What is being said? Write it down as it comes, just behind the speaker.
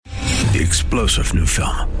The explosive new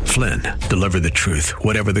film, Flynn, deliver the truth,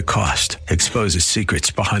 whatever the cost, exposes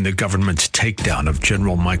secrets behind the government's takedown of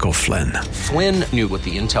General Michael Flynn. Flynn knew what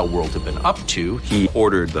the intel world had been up to. He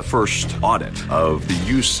ordered the first audit of the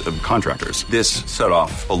use of contractors. This set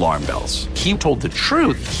off alarm bells. He told the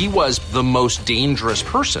truth. He was the most dangerous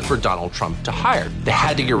person for Donald Trump to hire. They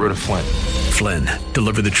had to get rid of Flynn. Flynn,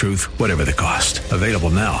 deliver the truth, whatever the cost. Available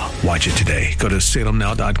now. Watch it today. Go to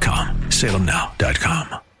salemnow.com.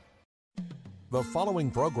 salemnow.com. The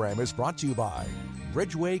following program is brought to you by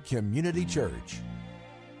Bridgeway Community Church.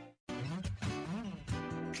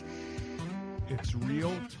 It's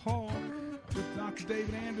Real Talk with Dr.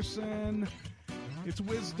 David Anderson. It's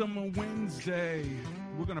Wisdom Wednesday.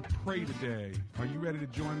 We're going to pray today. Are you ready to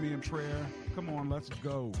join me in prayer? Come on, let's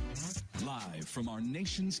go. Live from our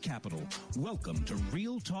nation's capital, welcome to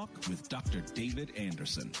Real Talk with Dr. David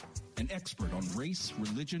Anderson. An expert on race,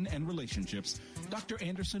 religion, and relationships, Dr.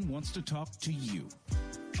 Anderson wants to talk to you.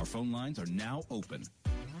 Our phone lines are now open.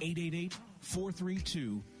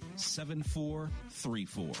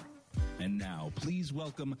 888-432-7434. And now, please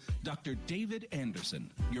welcome Dr. David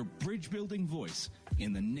Anderson, your bridge-building voice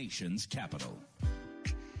in the nation's capital.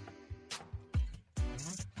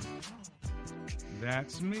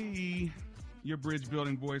 That's me, your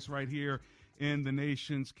bridge-building voice right here in the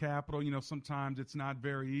nation's capital. You know, sometimes it's not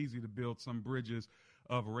very easy to build some bridges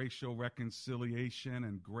of racial reconciliation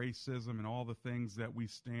and gracism and all the things that we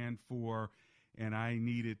stand for. And I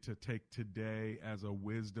needed to take today as a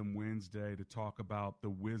Wisdom Wednesday to talk about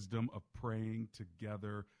the wisdom of praying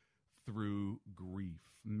together through grief.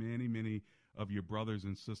 Many of your brothers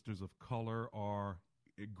and sisters of color are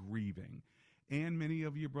grieving. And many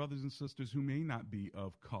of your brothers and sisters who may not be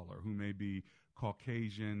of color, who may be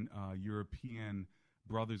Caucasian, European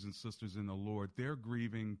brothers and sisters in the Lord, they're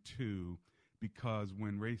grieving too, because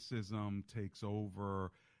when racism takes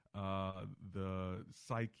over the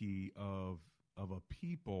psyche of a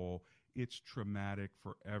people, it's traumatic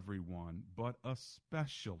for everyone, but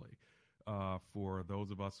especially for those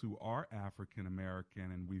of us who are African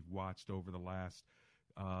American, and we've watched over the last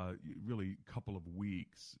really couple of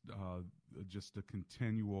weeks just a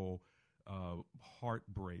continual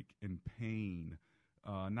heartbreak and pain,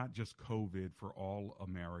 not just COVID for all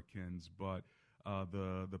Americans, but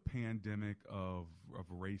the pandemic of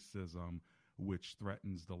racism, which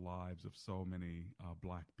threatens the lives of so many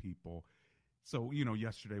black people. So, you know,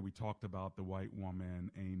 yesterday we talked about the white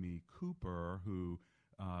woman, Amy Cooper, who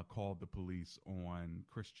called the police on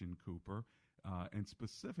Christian Cooper and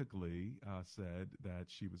specifically said that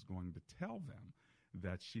she was going to tell them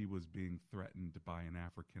that she was being threatened by an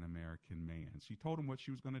African-American man. She told him what she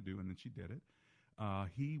was going to do, and then she did it.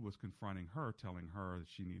 He was confronting her, telling her that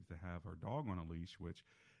she needs to have her dog on a leash, which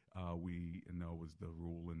we know was the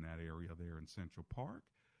rule in that area there in Central Park.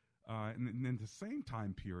 And then the same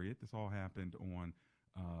time period, this all happened on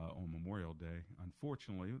Memorial Day.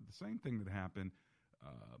 Unfortunately, the same thing that happened,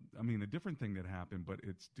 a different thing that happened, but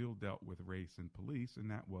it still dealt with race and police, and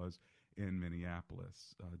that was in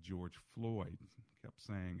Minneapolis. George Floyd kept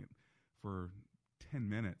saying it for 10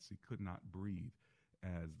 minutes. He could not breathe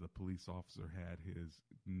as the police officer had his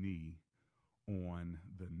knee on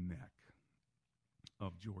the neck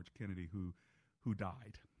of George Kennedy, who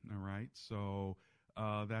died. All right, so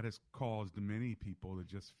that has caused many people to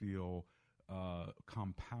just feel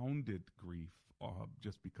compounded grief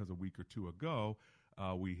just because a week or two ago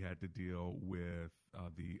we had to deal with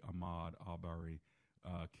the Ahmaud Arbery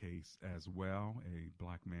case as well, a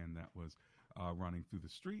black man that was running through the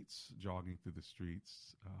streets, jogging through the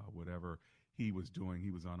streets, whatever he was doing.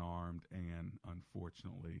 He was unarmed, and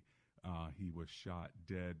unfortunately he was shot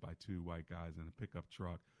dead by two white guys in a pickup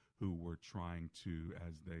truck who were trying to,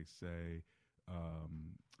 as they say,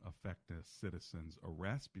 affect a citizen's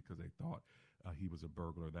arrest because they thought he was a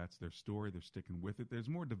burglar. That's their story. They're sticking with it. There's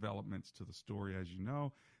more developments to the story. As you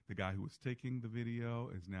know, the guy who was taking the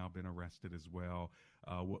video has now been arrested as well.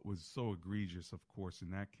 What was so egregious, of course,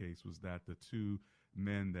 in that case was that the two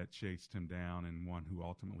men that chased him down and one who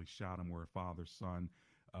ultimately shot him were a father-son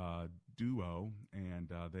duo,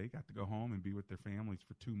 and they got to go home and be with their families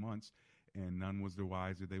for 2 months, and none was the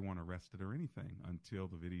wiser. They weren't arrested or anything until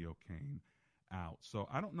the video came out. So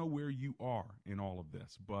I don't know where you are in all of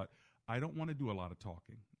this, but I don't want to do a lot of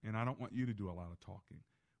talking, and I don't want you to do a lot of talking.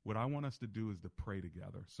 What I want us to do is to pray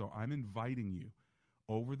together. So I'm inviting you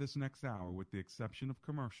over this next hour, with the exception of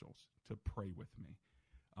commercials, to pray with me.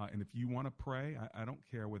 And if you want to pray, I don't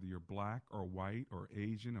care whether you're black or white or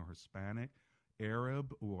Asian or Hispanic,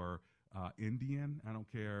 Arab or Indian. I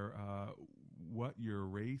don't care what your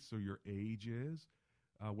race or your age is.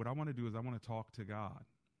 What I want to do is I want to talk to God.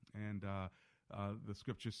 And The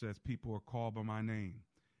scripture says people are called by my name.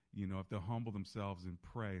 You know, if they'll humble themselves and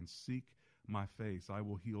pray and seek my face, I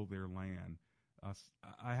will heal their land.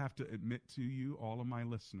 I have to admit to you, all of my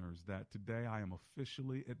listeners, that today I am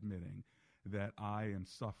officially admitting that I am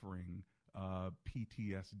suffering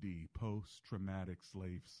PTSD, post-traumatic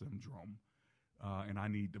slave syndrome, and I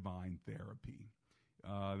need divine therapy.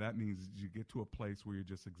 That means you get to a place where you're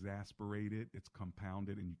just exasperated, it's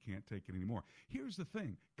compounded, and you can't take it anymore. Here's the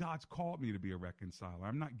thing. God's called me to be a reconciler.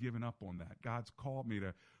 I'm not giving up on that. God's called me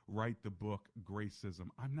to write the book, Gracism.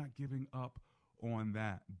 I'm not giving up on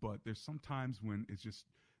that. But there's some times when it's just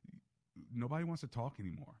nobody wants to talk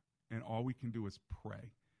anymore, and all we can do is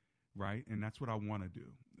pray, right? And that's what I want to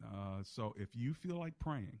do. So if you feel like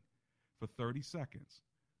praying for 30 seconds,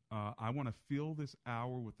 I want to fill this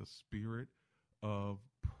hour with the spirit of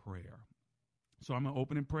prayer. So I'm going to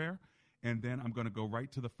open in prayer, and then I'm going to go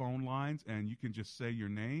right to the phone lines, and you can just say your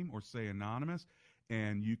name or say anonymous,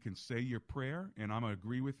 and you can say your prayer, and I'm going to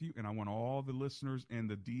agree with you. And I want all the listeners in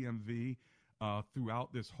the DMV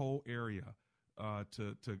throughout this whole area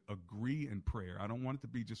to agree in prayer. I don't want it to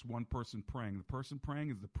be just one person praying. The person praying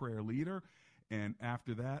is the prayer leader, and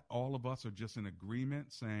after that, all of us are just in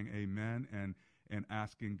agreement, saying amen and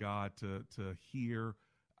asking God to hear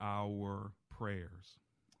our prayers.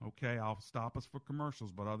 Okay, I'll stop us for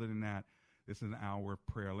commercials, but other than that, this is an hour of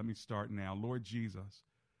prayer. Let me start now. Lord Jesus,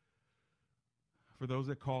 for those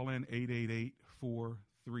that call in,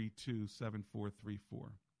 888-432-7434.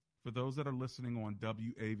 For those that are listening on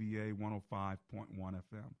WAVA 105.1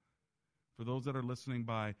 FM. For those that are listening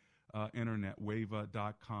by internet,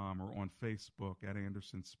 wava.com, or on Facebook at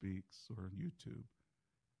Anderson Speaks or YouTube.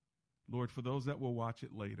 Lord, for those that will watch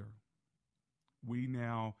it later, we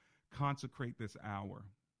now consecrate this hour.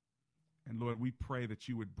 And Lord, we pray that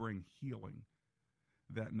you would bring healing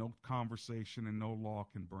that no conversation and no law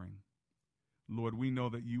can bring. Lord, we know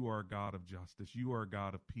that you are a God of justice. You are a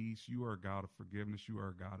God of peace. You are a God of forgiveness. You are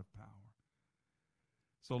a God of power.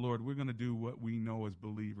 So, Lord, we're going to do what we know as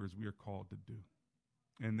believers we are called to do,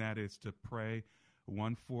 and that is to pray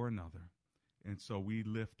one for another. And so we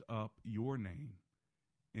lift up your name.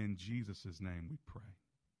 In Jesus' name we pray.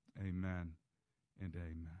 Amen and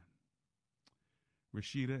amen.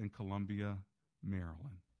 Rashida in Columbia,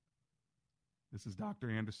 Maryland. This is Dr.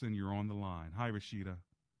 Anderson. You're on the line. Hi, Rashida.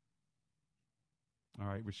 All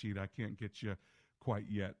right, Rashida, I can't get you quite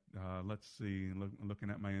yet. Let's see. Looking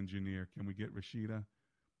at my engineer. Can we get Rashida?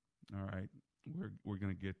 All right. We're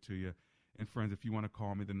going to get to you. And friends, if you want to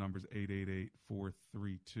call me, the number's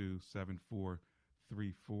 888-432-7434.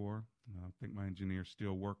 I think my engineer's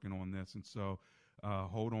still working on this. And so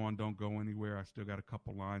hold on. Don't go anywhere. I still got a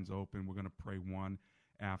couple lines open. We're going to pray one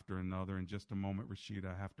after another. In just a moment, Rashida,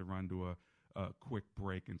 I have to run to a quick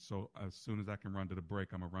break. And so as soon as I can run to the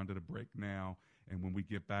break, I'm going to run to the break now. And when we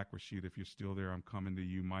get back, Rashida, if you're still there, I'm coming to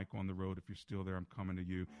you. Mike on the road, if you're still there, I'm coming to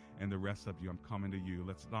you. And the rest of you, I'm coming to you.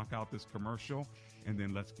 Let's knock out this commercial, and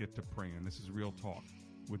then let's get to praying. This is Real Talk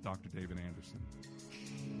with Dr. David Anderson.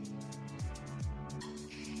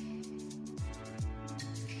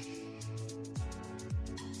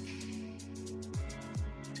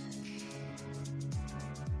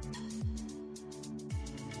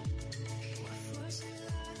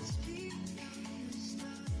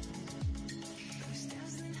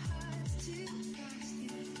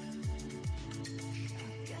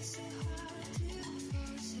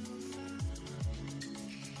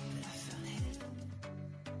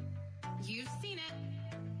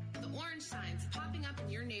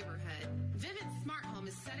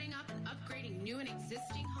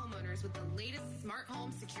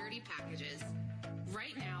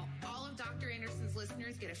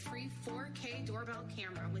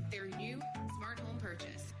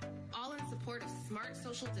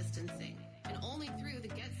 Social distancing, and only through the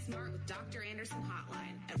Get Smart with Dr. Anderson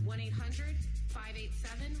hotline at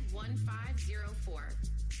 1-800-587-1504.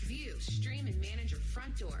 View, stream, and manage your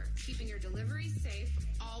front door, keeping your deliveries safe,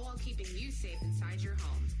 all while keeping you safe inside your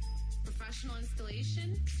home. Professional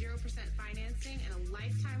installation, 0% financing, and a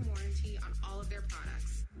lifetime warranty on all of their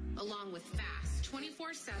products, along with fast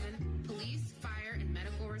 24/7 police, fire, and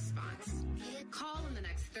medical response. Call in the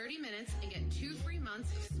next 30 minutes and get 2 free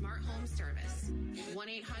months of smart home service.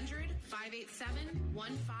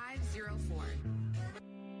 1-800-587-1504.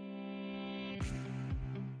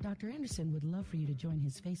 Dr. Anderson would love for you to join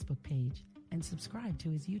his Facebook page and subscribe to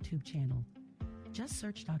his YouTube channel. Just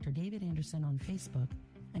search Dr. David Anderson on Facebook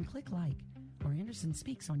and click like, or Anderson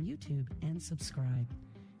Speaks on YouTube and subscribe.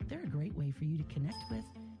 They're a great way for you to connect with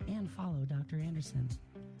and follow Dr. Anderson.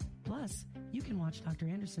 Plus, you can watch Dr.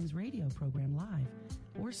 Anderson's radio program live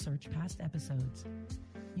or search past episodes.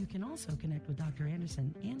 You can also connect with Dr.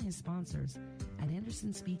 Anderson and his sponsors at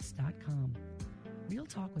andersonspeaks.com. Real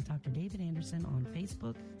Talk with Dr. David Anderson on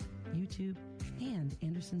Facebook, YouTube, and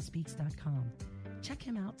andersonspeaks.com. Check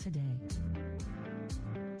him out today.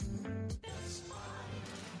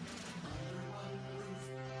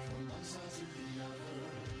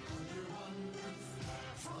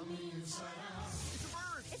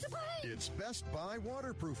 It's Best Buy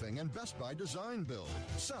Waterproofing and Best Buy Design Build.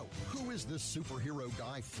 So, who is this superhero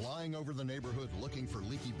guy flying over the neighborhood looking for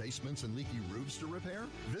leaky basements and leaky roofs to repair?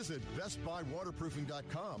 Visit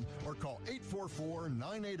bestbuywaterproofing.com or call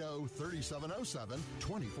 844-980-3707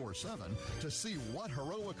 24/7 to see what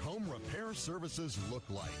heroic home repair services look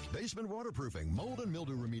like. Basement waterproofing, mold and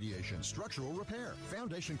mildew remediation, structural repair,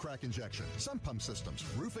 foundation crack injection, sump pump systems,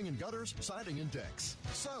 roofing and gutters, siding and decks.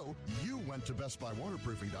 So, you went to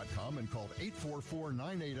bestbuywaterproofing.com and called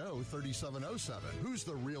 844-980-3707. Who's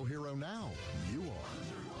the real hero now? You are.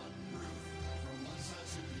 Under one roof, from one side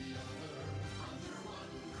to the other. Under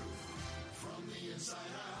one roof, from the inside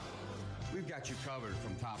out. We've got you covered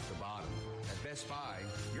from top to bottom. At Best Buy,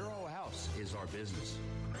 your whole house is our business.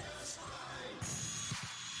 Best Buy.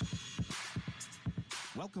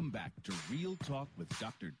 Welcome back to Real Talk with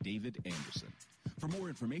Dr. David Anderson. For more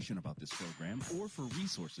information about this program or for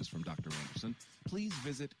resources from Dr. Anderson, please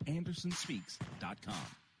visit andersonspeaks.com.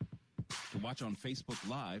 To watch on Facebook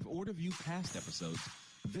Live or to view past episodes,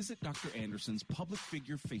 visit Dr. Anderson's public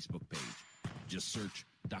figure Facebook page. Just search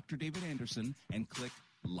Dr. David Anderson and click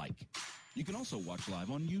like. You can also watch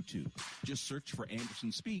live on YouTube. Just search for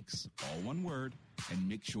Anderson Speaks, all one word, and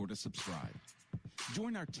make sure to subscribe.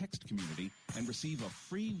 Join our text community and receive a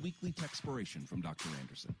free weekly textpiration from Dr.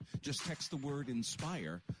 Anderson. Just text the word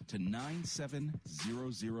INSPIRE to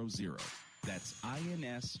 97000. That's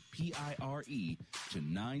INSPIRE to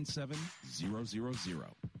 97000.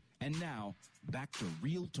 And now, back to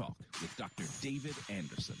Real Talk with Dr. David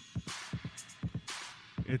Anderson.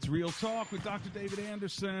 It's Real Talk with Dr. David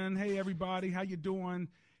Anderson. Hey, everybody. How you doing?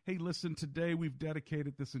 Hey, listen, today we've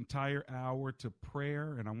dedicated this entire hour to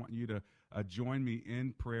prayer, and I want you to join me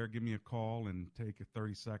in prayer. Give me a call and take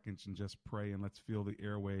 30 seconds and just pray, and let's fill the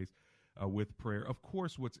airways with prayer. Of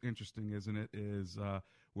course, what's interesting, isn't it, is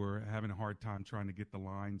we're having a hard time trying to get the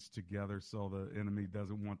lines together, so the enemy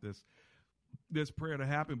doesn't want this prayer to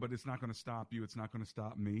happen, but it's not going to stop you. It's not going to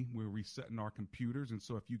stop me. We're resetting our computers, and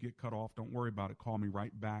so if you get cut off, don't worry about it. Call me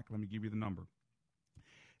right back. Let me give you the number.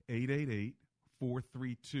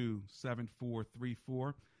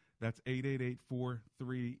 888-432-7434. That's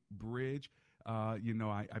 888-43-BRIDGE.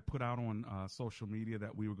 I put out on social media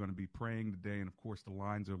that we were going to be praying today, and of course the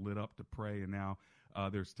lines are lit up to pray, and now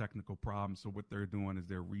there's technical problems. So what they're doing is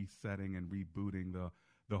they're resetting and rebooting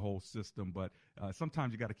the whole system. But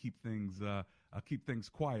sometimes you got to keep things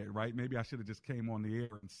quiet, right? Maybe I should have just came on the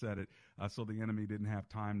air and said it so the enemy didn't have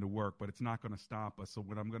time to work. But it's not going to stop us. So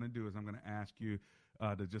what I'm going to do is I'm going to ask you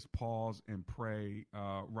to just pause and pray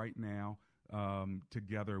right now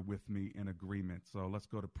together with me in agreement. So let's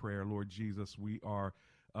go to prayer. Lord Jesus, we are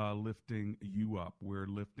lifting you up. We're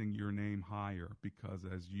lifting your name higher, because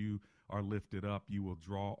as you are lifted up, you will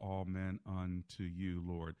draw all men unto you,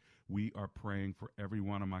 Lord. We are praying for every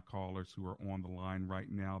one of my callers who are on the line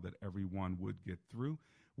right now, that everyone would get through.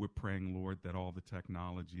 We're praying, Lord, that all the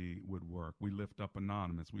technology would work. We lift up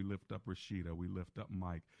Anonymous. We lift up Rashida. We lift up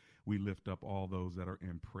Mike. We lift up all those that are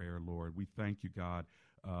in prayer, Lord. We thank you, God,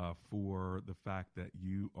 for the fact that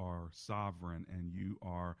you are sovereign and you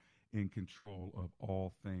are in control of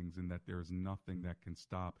all things, and that there's nothing that can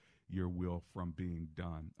stop your will from being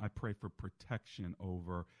done. I pray for protection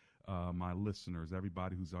over my listeners,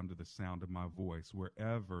 everybody who's under the sound of my voice,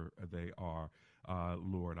 wherever they are.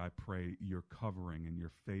 Lord, I pray your covering and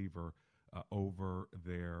your favor over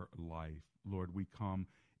their life. Lord, we come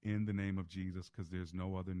in the name of Jesus, because there's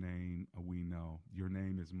no other name we know. Your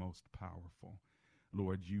name is most powerful.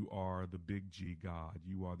 Lord, you are the big G God.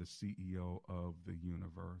 You are the CEO of the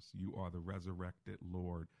universe. You are the resurrected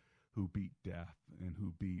Lord who beat death and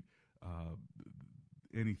who beat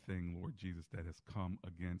anything, Lord Jesus, that has come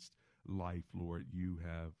against life. Lord, you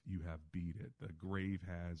have beat it. The grave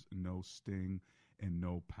has no sting and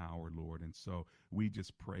no power, Lord. And so we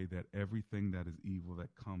just pray that everything that is evil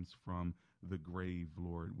that comes from the grave,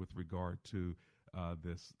 Lord, with regard to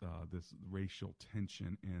this racial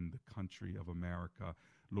tension in the country of America,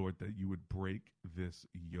 Lord, that you would break this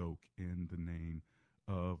yoke in the name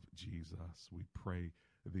of Jesus. We pray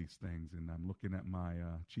these things, and I'm looking at my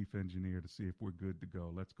chief engineer to see if we're good to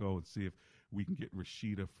go. Let's go and see if we can get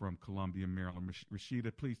Rashida from Columbia, Maryland.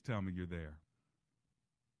 Rashida, please tell me you're there.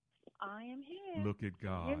 I am here. Look at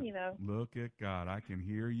God. Can you hear me, though? Look at God. I can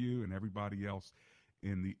hear you, and everybody else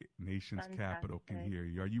in the nation's capital can hear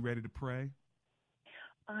you. Are you ready to pray?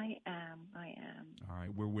 I am. All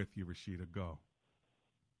right, we're with you, Rashida. Go.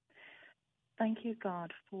 Thank you,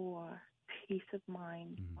 God, for peace of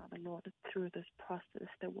mind, Father Lord, through this process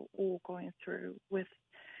that we're all going through with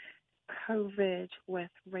COVID,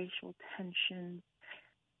 with racial tensions.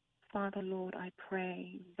 Father Lord, I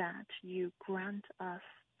pray that you grant us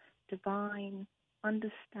divine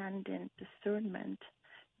understanding, discernment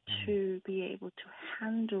to be able to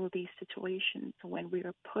handle these situations when we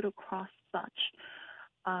are put across such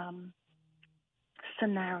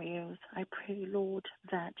scenarios. I pray, Lord,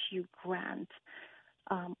 that you grant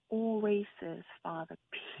all races, Father,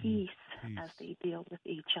 peace as they deal with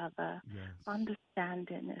each other,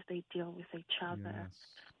 understanding as they deal with each other,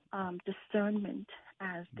 discernment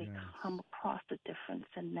as they come across the different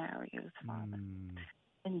scenarios, Father.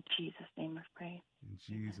 In Jesus' name I pray. In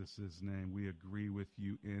Jesus' name, we agree with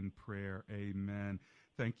you in prayer. Amen.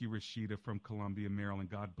 Thank you, Rashida from Columbia, Maryland.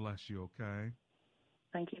 God bless you, okay?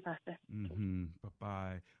 Thank you, Pastor.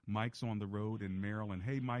 Bye-bye. Mike's on the road in Maryland.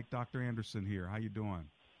 Hey, Mike, Dr. Anderson here. How you doing?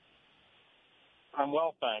 I'm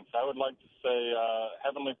well, thanks. I would like to say,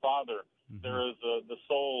 Heavenly Father, there is the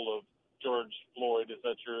soul of George Floyd is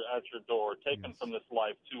at your door, taken from this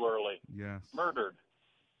life too early, murdered.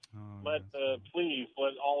 Please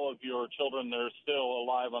let all of your children that are still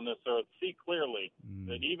alive on this earth see clearly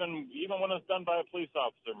that even when it's done by a police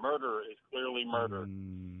officer, murder is clearly murder.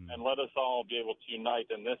 And let us all be able to unite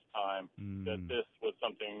in this time that this was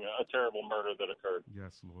a terrible murder that occurred.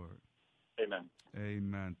 Yes, Lord. Amen.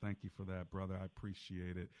 Amen. Thank you for that, brother. I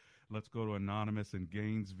appreciate it. Let's go to Anonymous in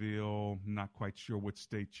Gainesville. Not quite sure what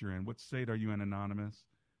state you're in. What state are you in, Anonymous?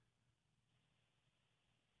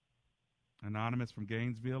 Anonymous from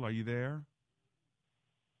Gainesville, are you there?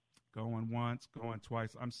 Going once, going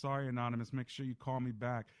twice. I'm sorry, Anonymous. Make sure you call me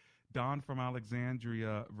back. Don from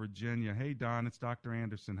Alexandria, Virginia. Hey, Don, it's Dr.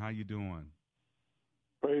 Anderson. How you doing?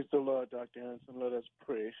 Praise the Lord, Dr. Anderson. Let us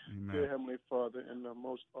pray. Amen. Dear Heavenly Father, in the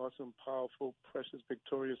most awesome, powerful, precious,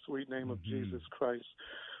 victorious, sweet name of Jesus Christ,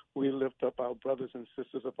 we lift up our brothers and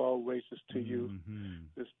sisters of all races to you.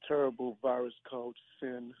 This terrible virus called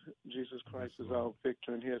sin, Jesus Christ is our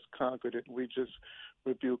victor, and he has conquered it. We just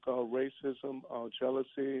rebuke all racism, all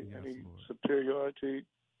jealousy, any superiority,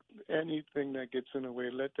 anything that gets in the way.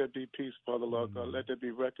 Let there be peace, Father Lord God. Let there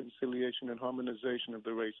be reconciliation and harmonization of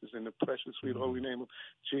the races. In the precious, sweet, holy name of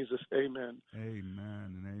Jesus, amen.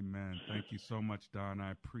 Amen and amen. Thank you so much, Don.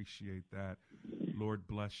 I appreciate that. Lord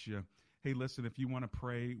bless you. Hey, listen, if you want to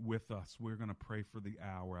pray with us, we're going to pray for the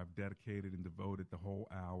hour. I've dedicated and devoted the whole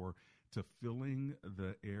hour to filling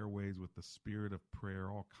the airways with the spirit of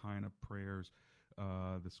prayer, all kind of prayers.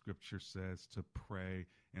 The scripture says to pray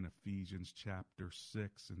in Ephesians chapter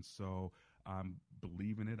 6. And so I'm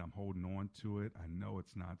believing it. I'm holding on to it. I know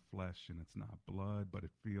it's not flesh and it's not blood, but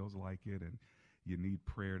it feels like it. And you need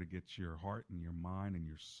prayer to get your heart and your mind and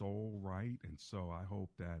your soul right. And so I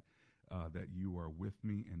hope that that you are with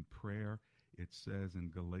me in prayer. It says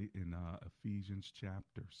in Ephesians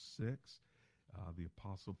chapter 6, the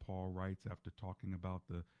Apostle Paul writes, after talking about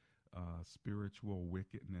the spiritual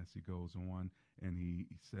wickedness, he goes on and he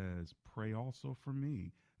says, pray also for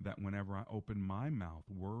me that whenever I open my mouth,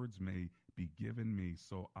 words may be given me,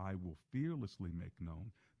 so I will fearlessly make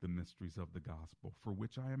known the mysteries of the gospel, for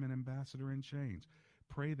which I am an ambassador in chains.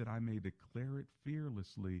 Pray that I may declare it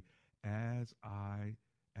fearlessly as I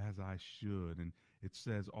should. And it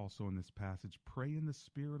says also in this passage, pray in the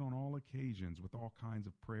Spirit on all occasions with all kinds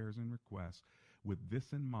of prayers and requests. With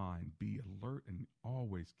this in mind, be alert and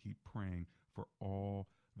always keep praying for all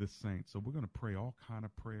the saints. So we're going to pray all kind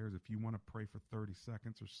of prayers. If you want to pray for 30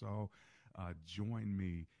 seconds or so, join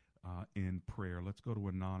me in prayer. Let's go to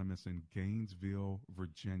Anonymous in Gainesville,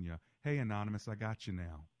 Virginia. Hey, Anonymous, I got you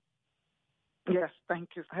now. Yes,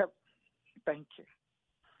 thank you. Thank you.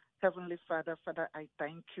 Heavenly Father, I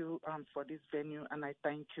thank you for this venue, and I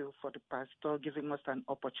thank you for the pastor giving us an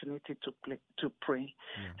opportunity to pray.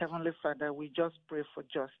 Yes. Heavenly Father, we just pray for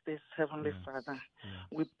justice. Heavenly Father,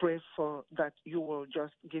 we pray for that you will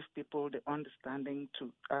just give people the understanding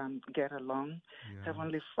to get along.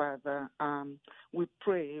 Heavenly Father, we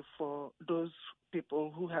pray for those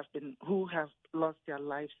people who have lost their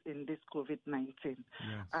lives in this COVID-19,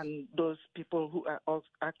 and those people who are also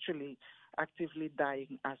actually actively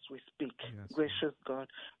dying as we speak. Gracious God,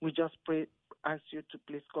 we just ask you to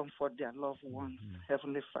please comfort their loved ones.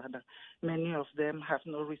 Heavenly Father, many of them have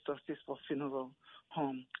no resources for funeral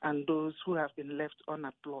home, and those who have been left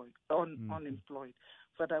unemployed.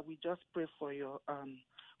 Father, we just pray for your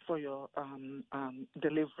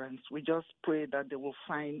deliverance. We just pray that they will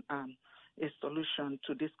find a solution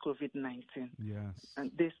to this COVID-19. Yes.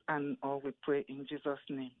 And this and all we pray in Jesus'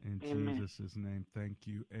 name. In Amen. Jesus' name. Thank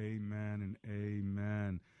you. Amen and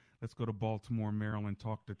amen. Let's go to Baltimore, Maryland,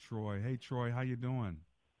 talk to Troy. Hey, Troy, how you doing?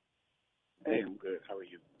 Hey, I'm good. How are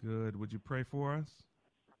you? Good. Would you pray for us?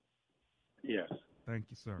 Yes. Thank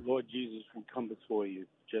you, sir. Lord Jesus, we come before you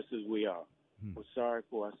just as we are. We're sorry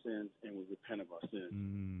for our sins and we repent of our sins.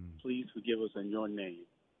 Please forgive us in your name.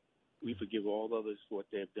 We forgive all others for what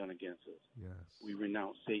they have done against us. Yes. We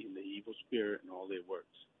renounce Satan, the evil spirit, and all their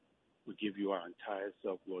works. We give you our entire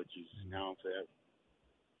self, Lord Jesus, now and forever.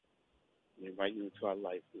 We invite you into our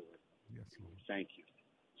life, Lord. Yes, Lord. Thank you.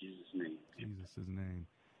 In Jesus' name. Jesus' name.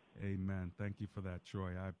 Amen. Thank you for that,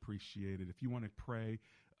 Troy. I appreciate it. If you want to pray,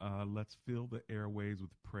 let's fill the airways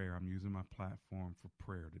with prayer. I'm using my platform for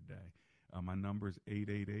prayer today. My number is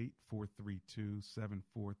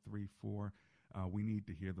 888-432-7434. We need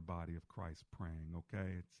to hear the body of Christ praying,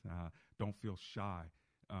 okay? It's don't feel shy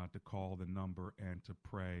to call the number and to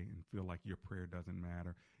pray and feel like your prayer doesn't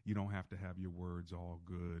matter. You don't have to have your words all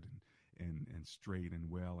good and straight and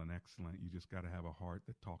well and excellent. You just got to have a heart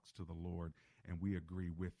that talks to the Lord, and we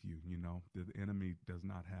agree with you. You know, the enemy does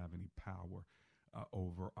not have any power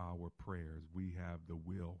over our prayers. We have the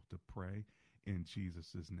will to pray in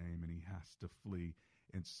Jesus' name, and he has to flee.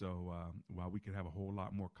 And so while we could have a whole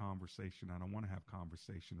lot more conversation, I don't want to have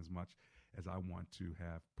conversation as much as I want to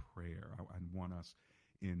have prayer. I want us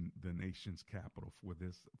in the nation's capital for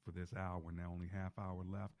this hour. Now only half hour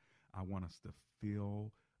left. I want us to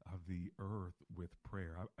fill the earth with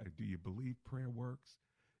prayer. Do you believe prayer works?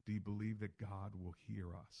 Do you believe that God will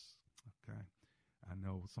hear us? Okay. I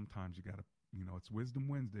know sometimes you got to, it's Wisdom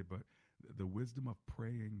Wednesday, but the wisdom of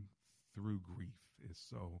praying through grief is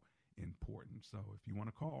so important. So if you want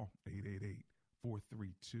to call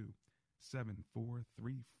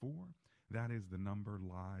 888-432-7434, that is the number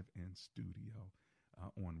live in studio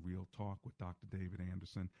on Real Talk with Dr. David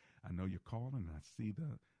Anderson. I know you're calling, and I see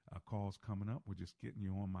the calls coming up. We're just getting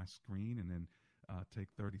you on my screen, and then take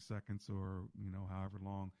 30 seconds or, however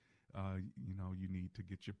long, you need to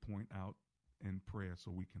get your point out in prayer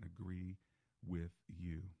so we can agree with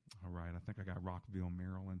you. All right. I think I got Rockville,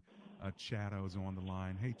 Maryland. Chatta is on the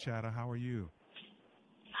line. Hey, Chatta, how are you?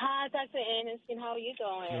 Hi, Dr. Anderson. How are you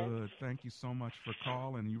doing? Good. Thank you so much for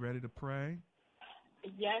calling. You ready to pray?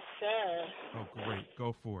 Yes, sir. Oh, great.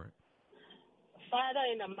 Go for it. Father,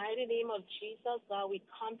 in the mighty name of Jesus, God, we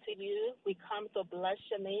come to you. We come to bless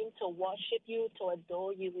your name, to worship you, to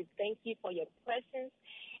adore you. We thank you for your presence,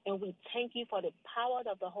 and we thank you for the power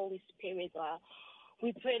of the Holy Spirit, God.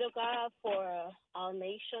 We pray to God for our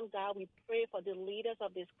nation, God. We pray for the leaders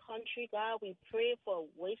of this country, God. We pray for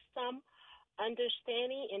wisdom,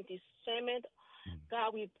 understanding, and discernment.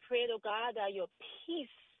 God, we pray to God that your peace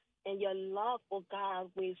and your love, oh God,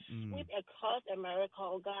 will sweep across America,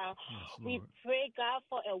 oh God. Yes, we pray, God,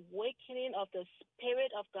 for awakening of the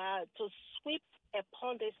Spirit of God to sweep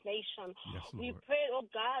upon this nation. Yes, we pray, oh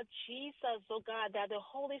God, Jesus, oh God, that the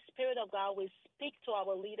Holy Spirit of God will speak to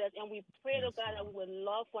our leaders, and we pray, oh God, that we will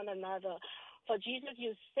love one another. For Jesus,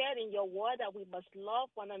 you said in your word that we must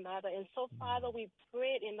love one another. And so, Father, we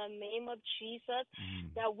pray in the name of Jesus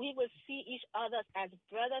that we will see each other as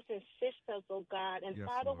brothers and sisters, oh God. And yes,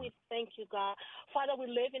 Father, we thank you, God. Father, we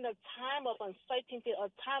live in a time of uncertainty,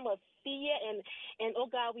 a time of fear. And oh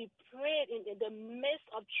God, we pray in the midst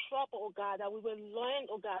of trouble, oh God, that we will learn,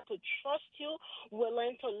 oh God, to trust you. We'll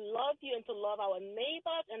learn to love you and to love our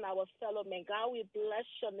neighbors and our fellow men. God, we bless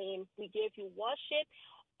your name. We give you worship,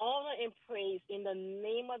 honor, and praise in the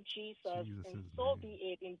name of Jesus. And so be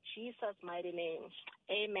it in Jesus' mighty name.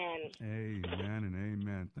 Amen. Amen and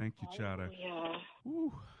amen. Thank you, Chatta.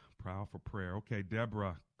 Woo, powerful prayer. Okay,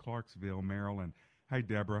 Deborah, Clarksville, Maryland. Hi,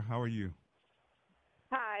 Deborah. How are you?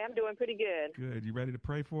 Hi, I'm doing pretty good. Good. You ready to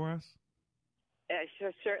pray for us?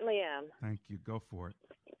 Certainly am. Thank you. Go for it.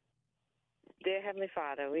 Dear Heavenly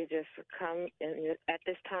Father, we just come at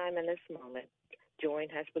this time and this moment.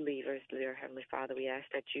 Join as believers, dear Heavenly Father. We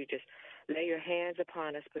ask that you just lay your hands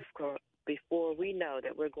upon us before we know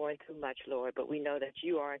that we're going through much, Lord, but we know that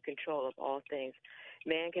you are in control of all things.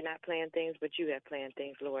 Man cannot plan things, but you have planned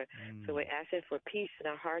things, Lord. So we're asking for peace in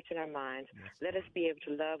our hearts and our minds. Let us be able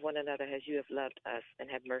to love one another as you have loved us and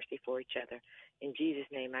have mercy for each other. In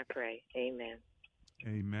Jesus' name I pray. Amen.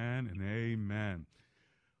 Amen and amen.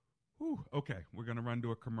 Whew. Okay, we're going to run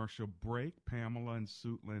to a commercial break. Pamela and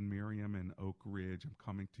Suitland, Miriam and Oak Ridge, I'm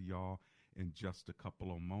coming to y'all in just a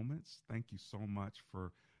couple of moments. Thank you so much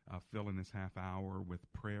for filling this half hour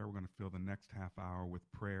with prayer. We're going to fill the next half hour with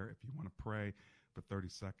prayer. If you want to pray for 30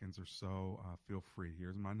 seconds or so, feel free.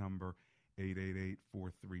 Here's my number, 888-432-7434.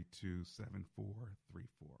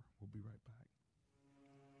 We'll be right back.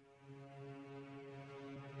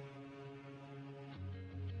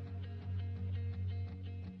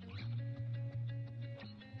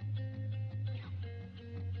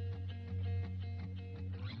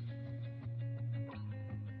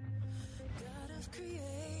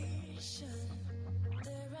 Creation,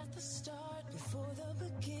 there at the start, before the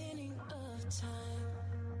beginning of time.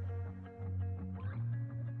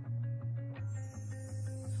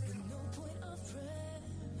 With no point of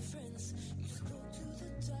reference, you spoke to the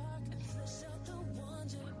dark and fleshed out the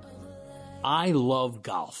wonder of life. I love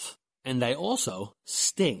golf, and I also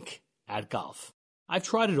stink at golf. I've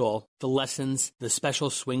tried it all, the lessons, the special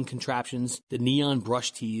swing contraptions, the neon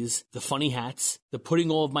brush tees, the funny hats, the putting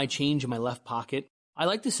all of my change in my left pocket. I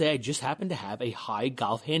like to say I just happen to have a high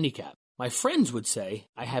golf handicap. My friends would say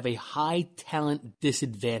I have a high talent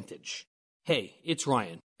disadvantage. Hey, it's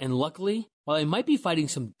Ryan, and luckily, while I might be fighting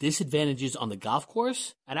some disadvantages on the golf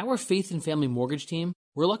course, at our Faith and Family Mortgage team,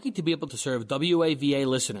 we're lucky to be able to serve WAVA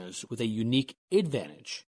listeners with a unique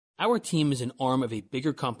advantage. Our team is an arm of a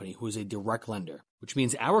bigger company who is a direct lender, which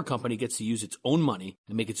means our company gets to use its own money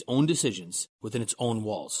and make its own decisions within its own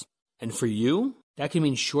walls. And for you, that can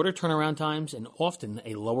mean shorter turnaround times and often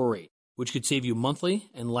a lower rate, which could save you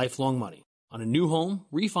monthly and lifelong money on a new home,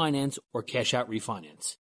 refinance, or cash out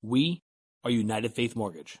refinance. We are United Faith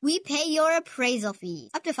Mortgage. We pay your appraisal fees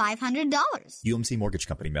up to $500. UMC Mortgage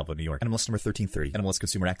Company, Melville, New York. NMLS number 1330.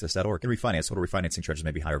 NMLSConsumerAccess.org. And refinance. Total refinancing charges may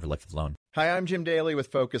be higher over life of the loan. Hi, I'm Jim Daly with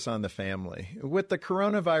Focus on the Family. With the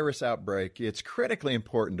coronavirus outbreak, it's critically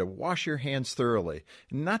important to wash your hands thoroughly,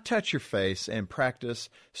 not touch your face, and practice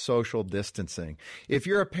social distancing. If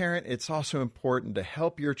you're a parent, it's also important to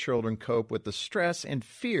help your children cope with the stress and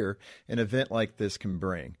fear an event like this can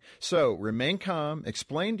bring. So remain calm,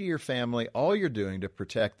 explain to your family all you're doing to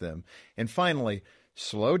protect them, and finally,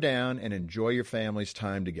 slow down and enjoy your family's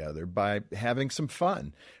time together by having some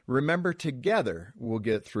fun. Remember, together we'll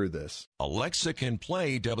get through this. Alexa can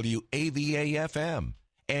play WAVA-FM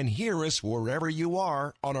and hear us wherever you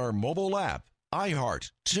are on our mobile app,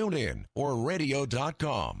 iHeart, TuneIn, or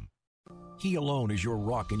radio.com. He alone is your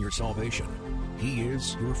rock and your salvation. He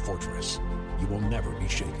is your fortress. You will never be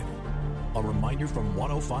shaken. A reminder from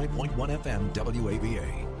 105.1 FM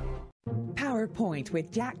WAVA. PowerPoint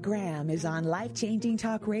with Jack Graham is on Life-Changing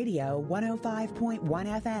Talk Radio 105.1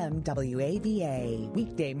 FM WAVA,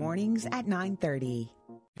 weekday mornings at 9:30.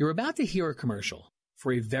 You're about to hear a commercial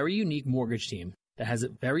for a very unique mortgage team that has a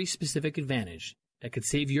very specific advantage that could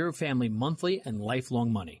save your family monthly and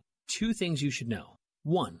lifelong money. 2 things you should know.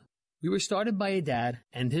 1, we were started by a dad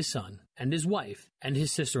and his son and his wife and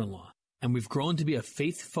his sister-in-law, and we've grown to be a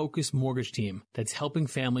faith-focused mortgage team that's helping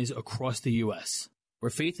families across the U.S. We're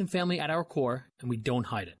faith and family at our core, and we don't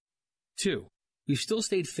hide it. 2, we've still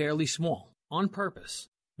stayed fairly small, on purpose.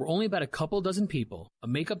 We're only about a couple dozen people, a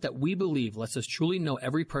makeup that we believe lets us truly know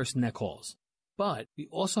every person that calls. But we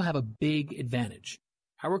also have a big advantage.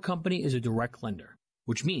 Our company is a direct lender,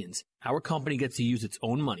 which means our company gets to use its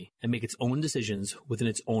own money and make its own decisions within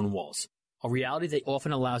its own walls. A reality that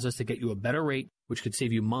often allows us to get you a better rate, which could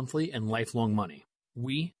save you monthly and lifelong money.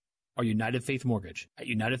 We are United Faith Mortgage at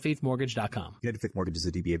UnitedFaithMortgage.com. United Faith Mortgage is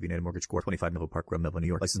a DBA of United Mortgage Corp. 25 Melville Park Road, Melville, New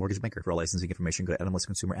York. Licensed mortgage banker. For all licensing information, go to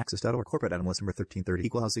NMLSConsumerAccess.org. Corporate NMLS number 1330.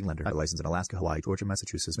 Equal housing lender. Licensed in Alaska, Hawaii, Georgia,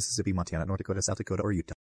 Massachusetts, Mississippi, Montana, North Dakota, South Dakota, or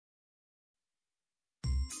Utah.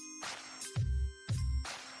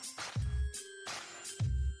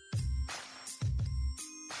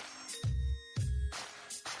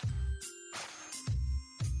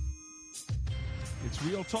 It's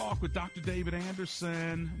Real Talk with Dr. David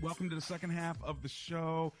Anderson. Welcome to the second half of the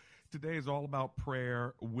show. Today is all about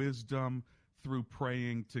prayer. Wisdom through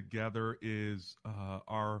praying together is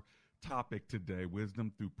our topic today.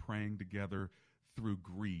 Wisdom through praying together through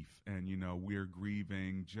grief. And, you know, we're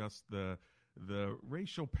grieving just the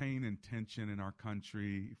racial pain and tension in our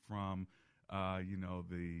country from,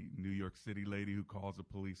 the New York City lady who calls the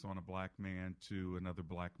police on a black man to another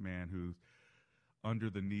black man who's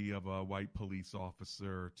under the knee of a white police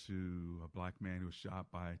officer to a black man who was shot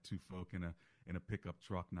by 2 folk in a pickup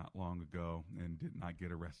truck not long ago and did not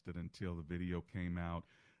get arrested until the video came out.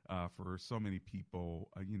 For so many people,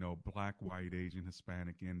 black, white, Asian,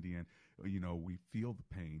 Hispanic, Indian, we feel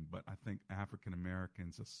the pain, but I think African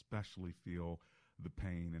Americans especially feel the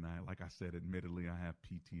pain. And like I said, admittedly, I have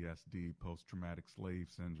PTSD, post-traumatic slave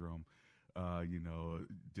syndrome,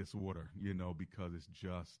 disorder, because it's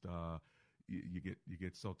just, you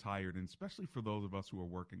get so tired, and especially for those of us who are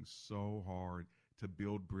working so hard to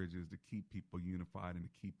build bridges, to keep people unified and to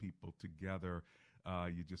keep people together.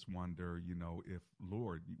 You just wonder, if,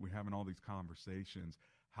 Lord, we're having all these conversations,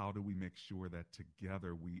 how do we make sure that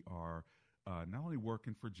together we are not only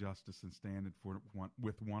working for justice and standing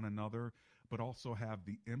with one another, but also have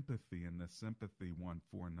the empathy and the sympathy one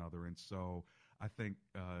for another. And so I think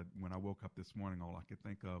when I woke up this morning, all I could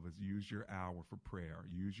think of is use your hour for prayer,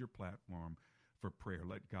 use your platform for prayer.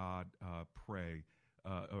 Let God pray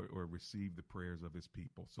or receive the prayers of his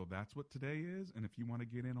people. So that's what today is. And if you want to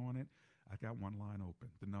get in on it, I got one line open.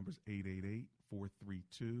 The number's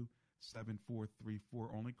 888-432-7434.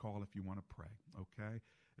 Only call if you want to pray, okay?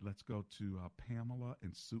 Let's go to Pamela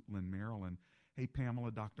in Suitland, Maryland. Hey,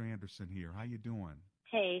 Pamela, Dr. Anderson here. How you doing?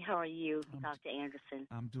 Hey, how are you, Dr. Anderson?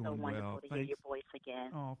 I'm doing so wonderful well. to hear your voice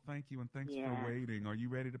again. Oh, thank you, and thanks for waiting. Are you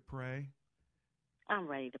ready to pray? I'm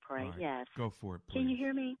ready to pray, right. Yes. Go for it, please. Can you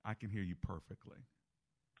hear me? I can hear you perfectly.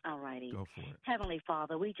 All righty. Go for it. Heavenly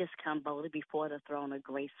Father, we just come boldly before the throne of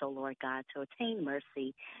grace, O Lord God, to obtain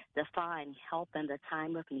mercy, to find help in the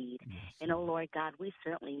time of need. Yes, and, O Lord God, we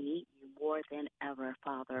certainly need you more than ever,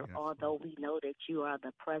 Father, although we know that you are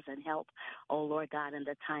the present help, O Lord God, in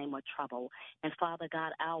the time of trouble. And, Father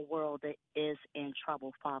God, our world is in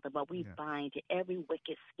trouble, Father, but we bind every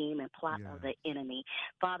wicked scheme and plot of the enemy,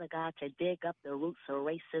 Father God, to dig up the roots of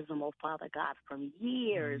racism, oh Father God, from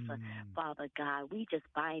years, Father God. We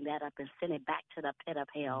just bind that up and send it back to the pit of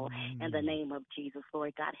hell in the name of Jesus,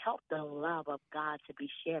 Lord God. Help the love of God to be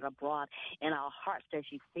shared abroad in our hearts as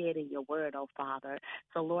you said in your word, oh Father.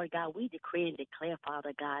 So, Lord God, we decree and declare,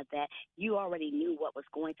 Father God, that you already knew what was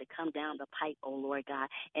going to come down the pipe, oh Lord God,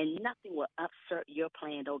 and nothing will upset your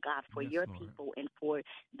plan, oh God, for your people and for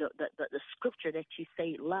the scripture that you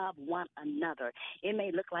say, love one another. It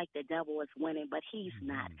may look like the devil is winning, but he's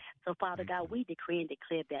not. So, Father God, we decree and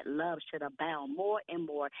declare that love should abound more and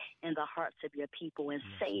more in the hearts of your people and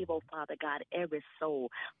save, oh Father God, every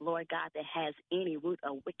soul, Lord God, that has any root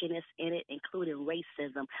of wickedness in it, including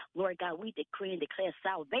racism. Lord God, we decree and declare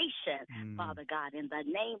salvation, Father God, in the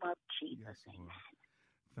name of Jesus. Yes, Lord.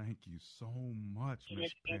 Thank you so much,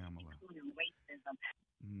 Miss Pamela.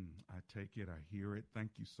 I take it. I hear it.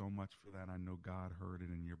 Thank you so much for that. I know God heard it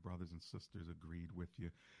and your brothers and sisters agreed with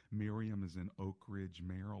you. Miriam is in Oak Ridge,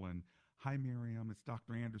 Maryland. Hi, Miriam. It's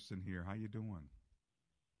Dr. Anderson here. How you doing?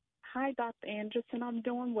 Hi, Dr. Anderson. I'm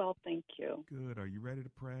doing well, thank you. Good. Are you ready to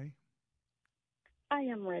pray? I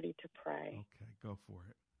am ready to pray. Okay, go for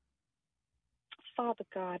it. Father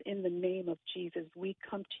God, in the name of Jesus, we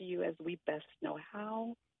come to you as we best know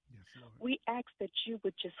how. Yes, Lord. We ask that you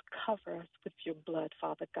would just cover us with your blood,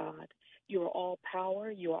 Father God. You are all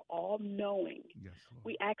power. You are all knowing. Yes, Lord.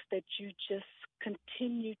 We ask that you just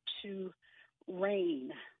continue to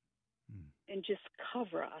reign and just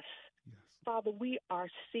cover us. Yes. Father, we are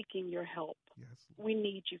seeking your help. Yes, we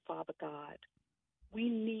need you, Father God. We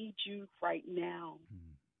need you right now.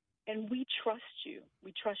 And we trust you.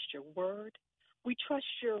 We trust your word. We trust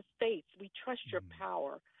your faith. We trust your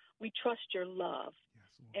power. We trust your love.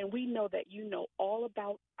 Yes, and we know that you know all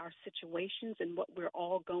about our situations and what we're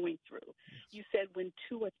all going through. Yes. You said when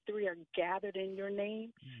 2 or 3 are gathered in your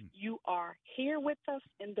name, you are here with us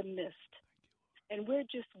in the midst. And we're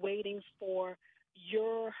just waiting for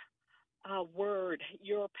your word,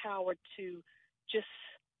 your power to just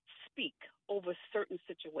speak over certain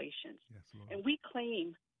situations. Yes, Lord. And we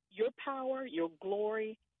claim your power, your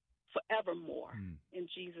glory forevermore. In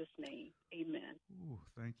Jesus' name, amen. Ooh,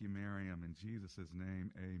 thank you, Miriam. In Jesus'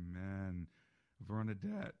 name, amen.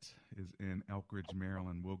 Bernadette is in Elkridge,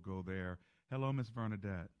 Maryland. We'll go there. Hello, Miss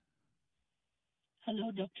Bernadette.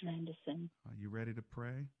 Hello, Dr. Anderson. Are you ready to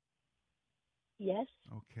pray? Yes.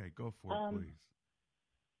 Okay, go for it, please.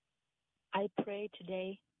 I pray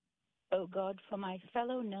today, oh God, for my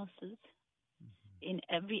fellow nurses in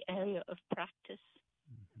every area of practice,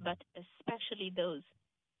 but especially those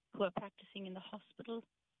who are practicing in the hospital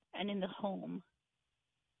and in the home.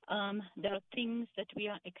 There are things that we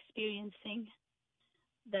are experiencing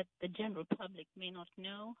that the general public may not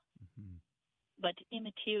know, but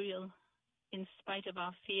immaterial in spite of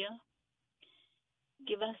our fear.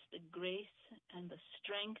 Give us the grace and the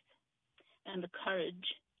strength and the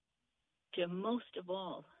courage to most of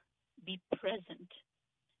all be present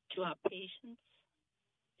to our patients,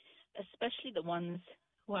 especially the ones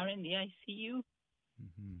who are in the ICU,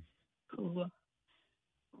 who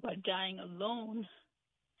are dying alone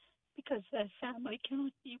because their family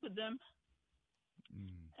cannot be with them.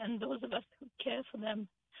 And those of us who care for them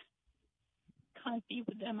can't be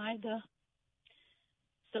with them either.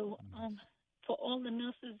 So for all the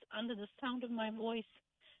nurses under the sound of my voice,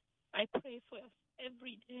 I pray for us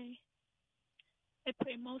every day. I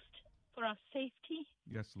pray most for our safety.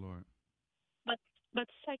 Yes, Lord. But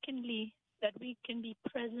secondly, that we can be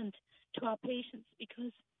present to our patients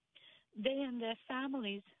because they and their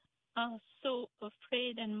families are so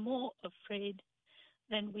afraid and more afraid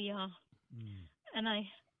than we are. And I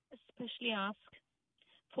especially ask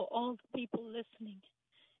for all the people listening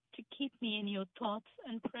to keep me in your thoughts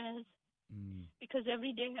and prayers because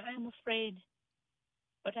every day I am afraid,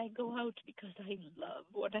 but I go out because I love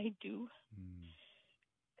what I do.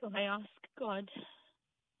 So I ask God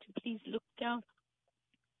to please look down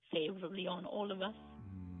favorably on all of us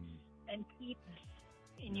and keep us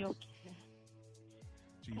in your care.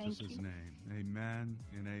 Jesus' name. Amen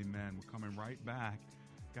and amen. We're coming right back.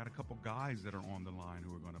 Got a couple guys that are on the line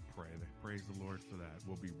who are going to pray. Praise the Lord for that.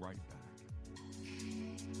 We'll be right back.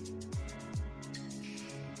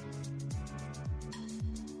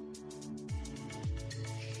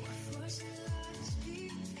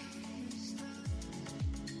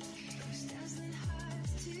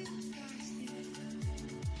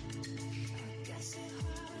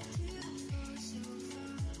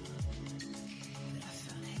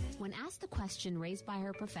 When asked the question raised by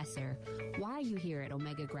her professor, why are you here at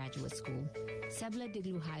Omega Graduate School? Sebla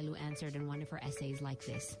Digluhailu answered in one of her essays like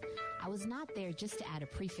this: I was not there just to add a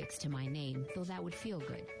prefix to my name, though that would feel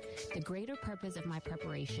good. The greater purpose of my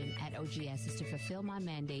preparation at OGS is to fulfill my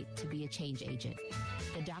mandate to be a change agent.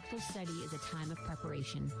 The doctoral study is a time of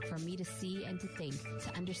preparation for me to see and to think,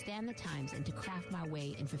 to understand the times, and to craft my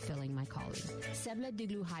way in fulfilling my calling. Sebla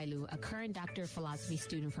Digluhailu, a current Doctor of Philosophy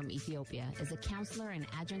student from Ethiopia, is a counselor and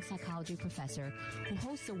adjunct psychology professor who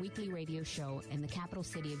hosts a weekly radio show in the capital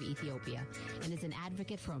city of Ethiopia and is an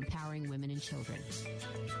advocate for empowering women and children.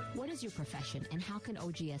 What is your profession, and how can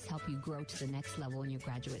OGS help you grow to the next level in your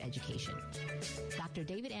graduate education? Dr.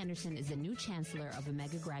 David Anderson is the new chancellor of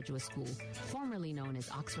Omega Graduate School, formerly known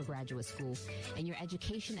as Oxford Graduate School, and your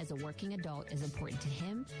education as a working adult is important to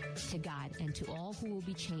him, to God, and to all who will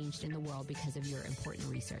be changed in the world because of your important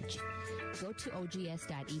research. Go to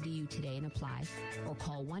ogs.edu today and apply, or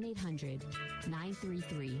call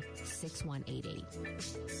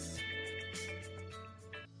 1-800-933-6188.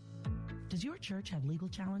 Does your church have legal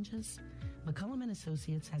challenges? McCullum &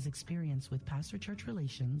 Associates has experience with pastor-church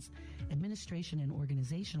relations, administration and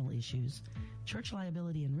organizational issues, church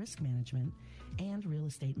liability and risk management, and real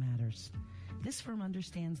estate matters. This firm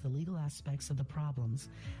understands the legal aspects of the problems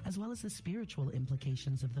as well as the spiritual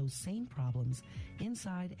implications of those same problems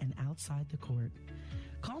inside and outside the court.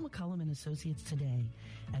 Call McCullum & Associates today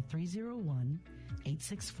at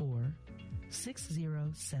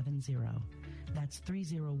 301-864-6070. That's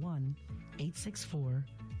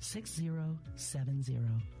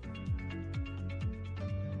 301-864-6070.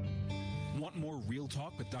 Want more Real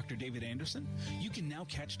Talk with Dr. David Anderson? You can now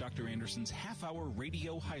catch Dr. Anderson's half-hour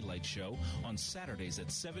radio highlight show on Saturdays at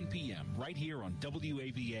 7 p.m. right here on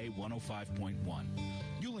WAVA 105.1.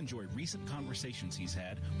 You'll enjoy recent conversations he's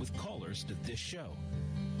had with callers to this show.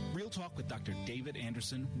 Real Talk with Dr. David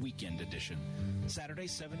Anderson, Weekend Edition. Saturday,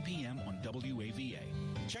 7 p.m. on WAVA.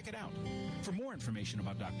 Check it out. For more information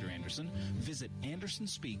about Dr. Anderson, visit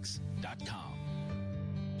andersonspeaks.com.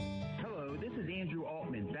 This is Andrew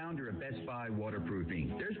Altman, founder of Best Buy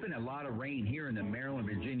Waterproofing. There's been a lot of rain here in the Maryland,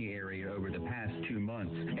 Virginia area over the past 2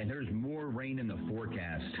 months, and there's more rain in the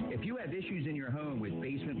forecast. If you have issues in your home with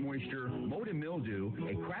basement moisture, mold and mildew,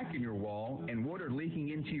 a crack in your wall, and water leaking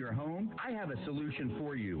into your home, I have a solution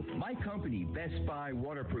for you. My company, Best Buy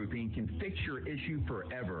Waterproofing, can fix your issue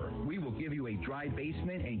forever. We will give you a dry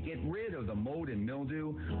basement and get rid of the mold and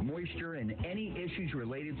mildew, moisture, and any issues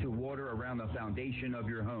related to water around the foundation of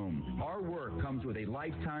your home. Our work comes with a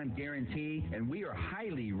lifetime guarantee, and we are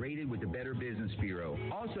highly rated with the Better Business Bureau.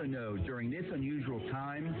 Also know, during this unusual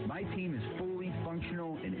time, my team is fully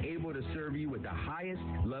functional and able to serve you with the highest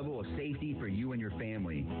level of safety for you and your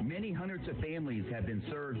family. Many hundreds of families have been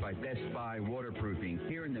served by Best Buy Waterproofing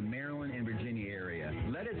here in the Maryland and Virginia area.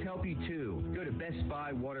 Let us help you too. Go to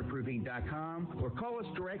bestbuywaterproofing.com or call us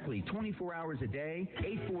directly 24 hours a day,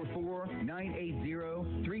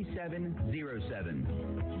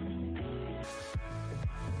 844-980-3707.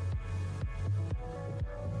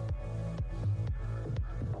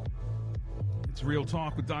 It's Real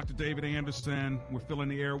Talk with Dr. David Anderson. We're filling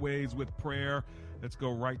the airways with prayer. Let's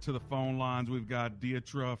go right to the phone lines. We've got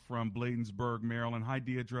Deidre from Bladensburg, Maryland. Hi,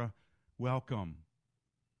 Deidre. Welcome.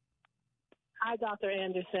 Hi, Dr.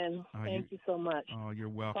 Anderson. Thank you so much. Oh, you're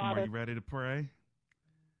welcome. Father, are you ready to pray?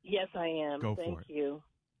 Yes, I am. Go for it. Thank you.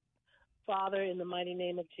 Father, in the mighty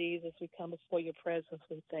name of Jesus, we come before your presence.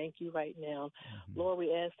 We thank you right now. Lord,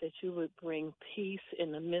 we ask that you would bring peace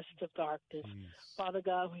in the midst of darkness. Father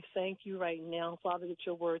God, we thank you right now, Father, that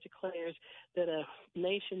your word declares that a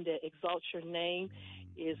nation that exalts your name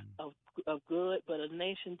is of good, but a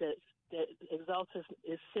nation that exalts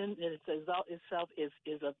is sin, that exalts itself is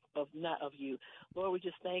of not of you. Lord, we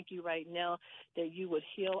just thank you right now that you would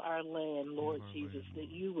heal our land, Lord Jesus, that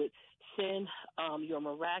you would send your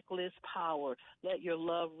miraculous power. Let your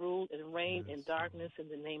love rule and reign in darkness in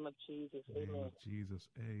the name of Jesus. Amen. Jesus,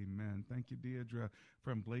 amen. Thank you, Deidre,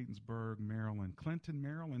 from Bladensburg, Maryland. Clinton,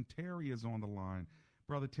 Maryland. Terry is on the line.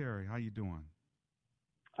 Brother Terry, how you doing?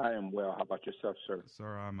 I am well. How about yourself, sir?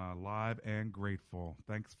 Sir, I'm alive and grateful.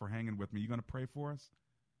 Thanks for hanging with me. You going to pray for us?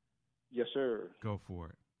 Yes, sir. Go for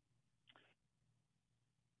it.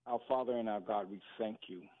 Our Father and our God, we thank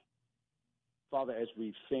you. Father, as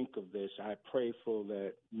we think of this, I pray for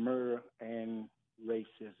that murder and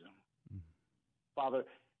racism. Father,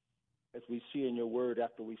 as we see in your word,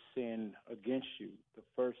 after we sin against you, the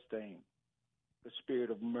first thing, the spirit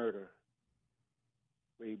of murder,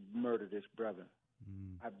 we murder this brother.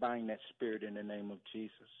 I bind that spirit in the name of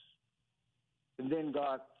Jesus. And then,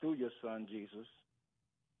 God, through your Son, Jesus,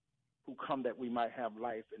 who come that we might have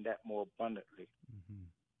life and that more abundantly,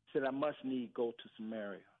 said, I must need go to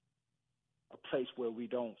Samaria, a place where we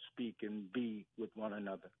don't speak and be with one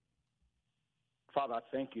another. Father, I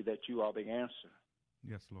thank you that you are the answer.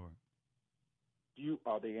 Yes, Lord. You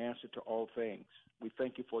are the answer to all things. We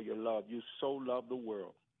thank you for your love. You so loved the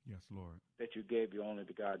world. Yes, Lord. That you gave your only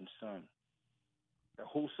begotten Son, that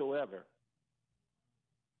whosoever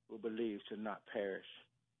will believe should not perish.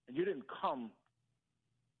 And you didn't come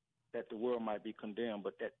that the world might be condemned,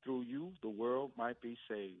 but that through you the world might be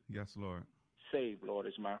saved. Yes, Lord. Save, Lord,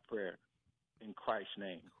 is my prayer. In Christ's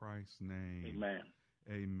name. Christ's name. Amen.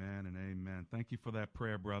 Amen and amen. Thank you for that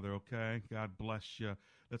prayer, brother, okay? God bless you.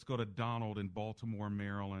 Let's go to Donald in Baltimore,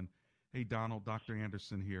 Maryland. Hey, Donald, Dr.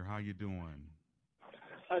 Anderson here. How you doing?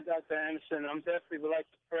 Hi, Dr. Anderson. I'm definitely would like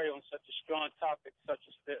to pray on such a strong topic such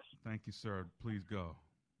as this. Thank you, sir. Please go.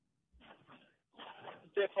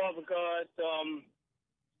 Dear Father God,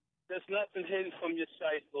 there's nothing hidden from your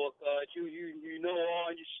sight, Lord God. You know all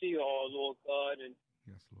and you see all, Lord God. And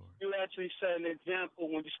yes, Lord. You actually set an example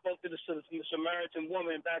when we spoke to the Samaritan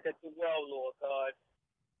woman back at the well, Lord God.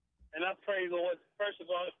 And I pray, Lord, first of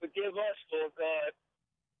all, forgive us, Lord God.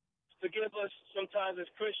 Forgive us sometimes as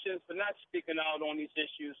Christians for not speaking out on these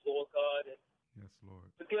issues, Lord God. And yes, Lord.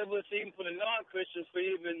 Forgive us even for the non-Christians for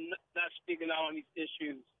even not speaking out on these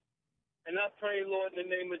issues. And I pray, Lord, in the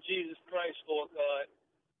name of Jesus Christ, Lord God,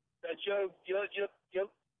 that your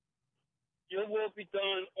will be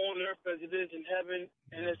done on earth as it is in heaven.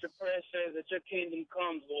 Yes. And as the prayer says, that your kingdom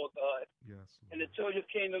comes, Lord God. Yes, Lord. And until your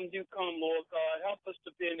kingdom do come, Lord God, help us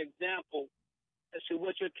to be an example as to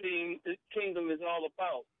what your kingdom is all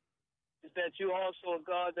about. Is that you also a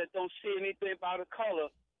God that don't see anything by the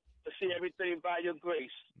color, but see everything by your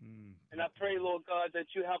grace. And I pray, Lord God,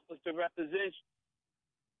 that you help us to represent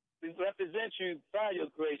you by your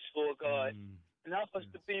grace, Lord God. And help us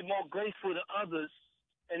to be more grateful to others.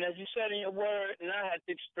 And as you said in your word, and I had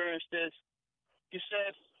to experience this, you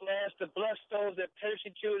said for us to bless those that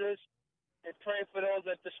persecute us and pray for those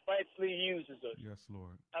that despitefully uses us. Yes,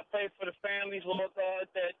 Lord. I pray for the families, Lord God,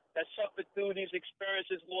 that suffered through these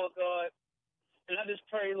experiences, Lord God. And I just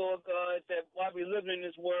pray, Lord God, that while we live in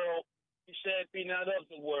this world, you said be not of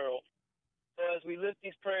the world. So as we lift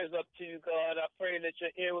these prayers up to you, God, I pray that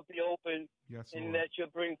your ear will be open. Yes, and Lord. that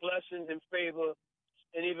you'll bring blessings and favor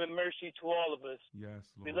and even mercy to all of us. Yes,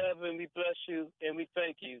 Lord. We love and we bless you and we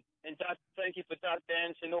thank you. And thank you for Dr.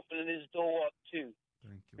 Anderson opening his door up too.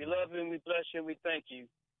 Thank you. We love you and we bless you and we thank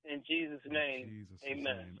you. In Jesus' name,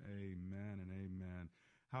 amen. Amen and amen.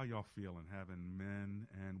 How y'all feeling having men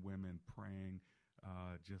and women praying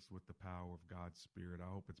just with the power of God's Spirit?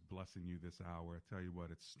 I hope it's blessing you this hour. I tell you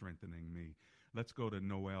what, it's strengthening me. Let's go to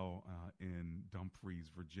Noel in Dumfries,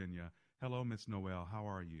 Virginia. Hello, Miss Noel. How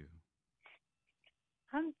are you?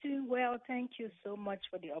 I'm doing well. Thank you so much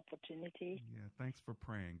for the opportunity. Yeah, thanks for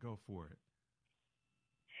praying. Go for it.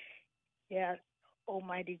 Yeah,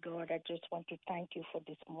 Almighty God, I just want to thank you for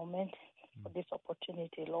this moment, for this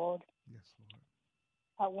opportunity, Lord. Yes, Lord.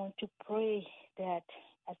 I want to pray that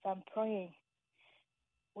as I'm praying,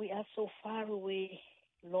 we are so far away,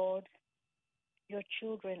 Lord. Your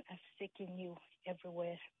children are seeking you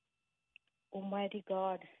everywhere. Almighty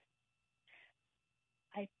God,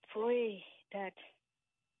 I pray that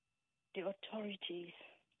the authorities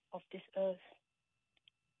of this earth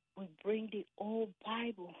will bring the old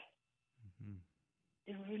Bible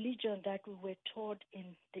the religion that we were taught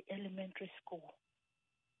in the elementary school.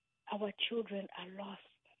 Our children are lost.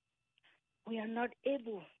 We are not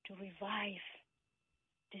able to revive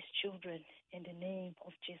these children in the name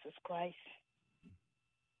of Jesus Christ.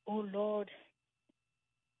 Oh Lord,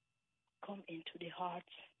 come into the hearts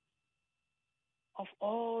of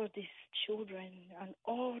all these children and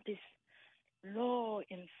all these law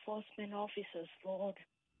enforcement officers, Lord,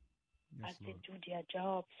 as they do their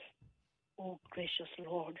jobs. Oh, gracious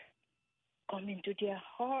Lord, come into their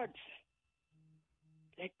hearts.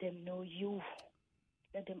 Let them know you.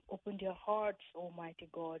 Let them open their hearts, Almighty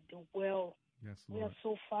God, the well. Yes, We Lord. are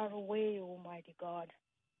so far away, Almighty God,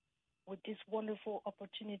 with this wonderful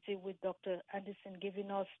opportunity with Dr. Anderson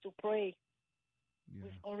giving us to pray. Yes.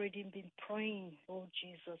 We've already been praying, oh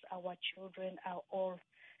Jesus, our children are all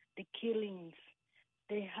the killings.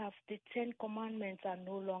 They have the 10 Commandments are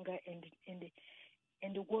no longer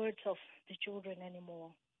in the words of the children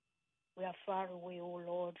anymore. We are far away, oh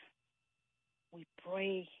Lord. We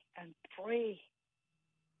pray and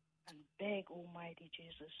beg, Almighty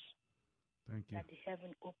Jesus, Thank you. that the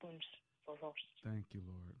heaven opens for us. Thank you,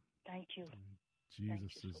 Lord. Thank you. In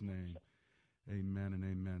Jesus' name. Amen and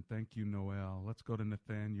amen. Thank you, Noel. Let's go to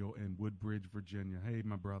Nathaniel in Woodbridge, Virginia. Hey,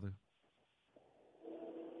 my brother.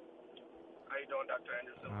 How you doing, Dr.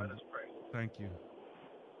 Anderson? Let us pray. Thank you.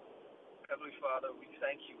 Heavenly Father, we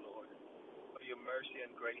thank you, Lord, for your mercy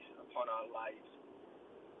and grace upon our lives.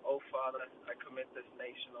 Oh, Father, I commit this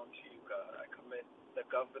nation unto you, God. I commit the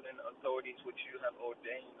governing authorities which you have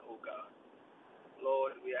ordained, oh God.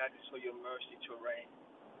 Lord, we ask for your mercy to reign.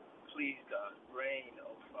 Please, God, reign,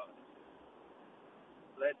 oh Father.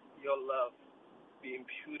 Let your love be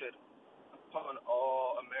imputed upon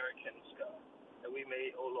all Americans, God, that we may,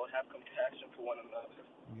 oh Lord, have compassion for one another.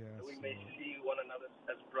 Yes, that we may see one another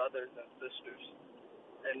as brothers and sisters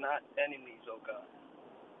and not enemies, oh God.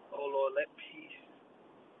 Oh Lord, let peace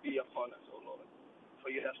be upon us, oh Lord. For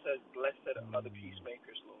you have said, blessed are the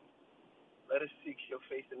peacemakers, Lord. Let us seek your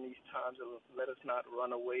face in these times, and let us not run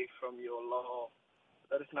away from your law.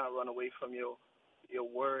 Let us not run away from your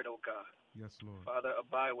word, oh God. Yes, Lord. Father,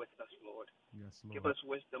 abide with us, Lord. Yes, Lord. Give us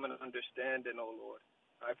wisdom and understanding, oh Lord.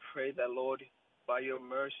 I pray that, Lord, by your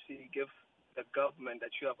mercy, give the government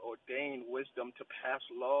that you have ordained wisdom to pass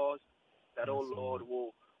laws that, yes, oh Lord,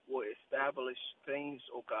 will establish things,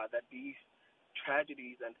 oh God, that these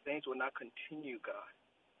tragedies and things will not continue, God.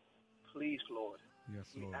 Please, Lord.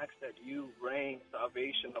 Yes, Lord. We ask that you rain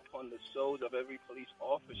salvation upon the souls of every police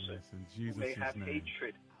officer yes, in who may have name.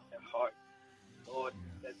 hatred at heart. Lord,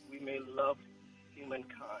 that we may love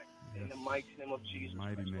humankind. Yes. In the mighty name of Jesus,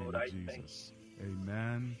 Mighty name Lord, of I Jesus. thank you.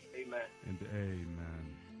 Amen. Amen. And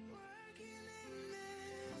amen.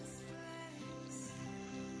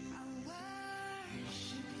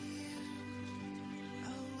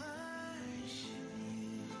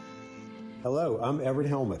 Hello, I'm Everett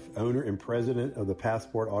Helmuth, owner and president of the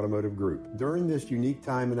Passport Automotive Group. During this unique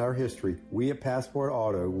time in our history, we at Passport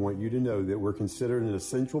Auto want you to know that we're considered an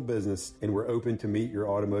essential business and we're open to meet your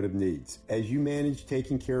automotive needs. As you manage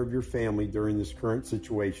taking care of your family during this current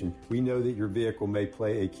situation, we know that your vehicle may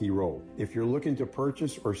play a key role. If you're looking to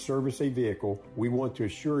purchase or service a vehicle, we want to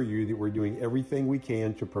assure you that we're doing everything we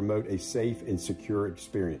can to promote a safe and secure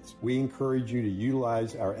experience. We encourage you to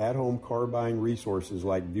utilize our at-home car buying resources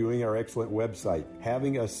like viewing our excellent website,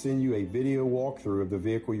 having us send you a video walkthrough of the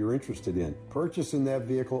vehicle you're interested in, purchasing that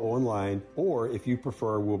vehicle online, or if you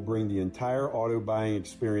prefer, we'll bring the entire auto buying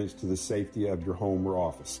experience to the safety of your home or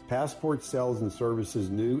office. Passport sells and services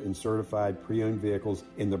new and certified pre-owned vehicles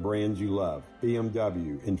in the brands you love: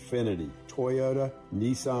 BMW, Infiniti, Toyota,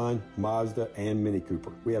 Nissan, Mazda, and Mini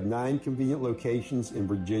Cooper. We have 9 convenient locations in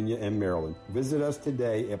Virginia and Maryland. Visit us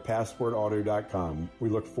today at PassportAuto.com. We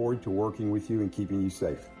look forward to working with you and keeping you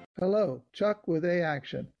safe. Hello, Chuck with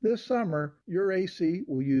A-Action. This summer, your AC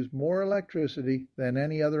will use more electricity than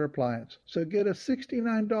any other appliance. So get a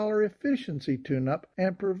 $69 efficiency tune-up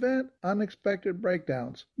and prevent unexpected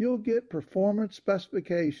breakdowns. You'll get performance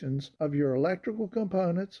specifications of your electrical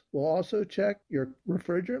components. We'll also check your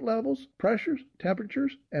refrigerant levels, pressures,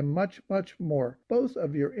 temperatures, and much, much more, both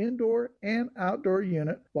of your indoor and outdoor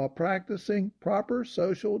unit, while practicing proper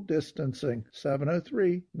social distancing.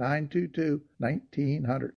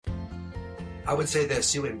 703-922-1900. I would say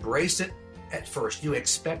this: you embrace it at first. You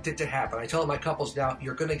expect it to happen. I tell my couples now,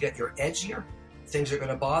 you're going to get your edgier. Things are going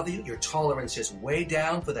to bother you. Your tolerance is way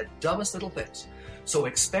down for the dumbest little things. So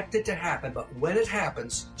expect it to happen, but when it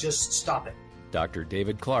happens, just stop it. Dr.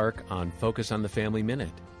 David Clark on Focus on the Family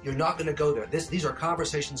Minute. You're not going to go there. These are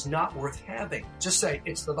conversations not worth having. Just say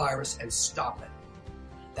it's the virus and stop it.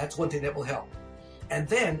 That's one thing that will help. And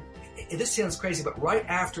then this sounds crazy, but right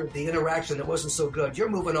after the interaction that wasn't so good, you're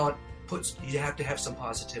moving on. You have to have some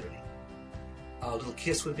positivity. A little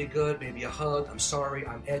kiss would be good, maybe a hug. I'm sorry,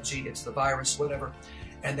 I'm edgy, it's the virus, whatever.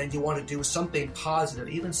 And then you want to do something positive,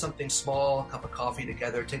 even something small, a cup of coffee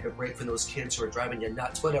together, take a break from those kids who are driving you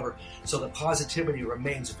nuts, whatever. So the positivity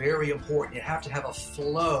remains very important. You have to have a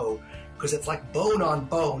flow, because it's like bone on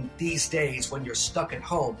bone these days when you're stuck at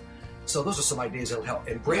home. So those are some ideas that'll help.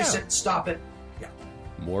 Embrace it, stop it. Yeah.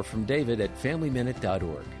 More from David at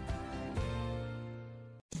FamilyMinute.org.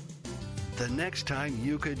 The next time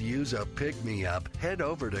you could use a pick-me-up, head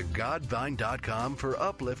over to godvine.com for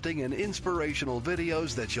uplifting and inspirational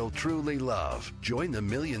videos that you'll truly love. Join the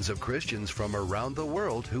millions of Christians from around the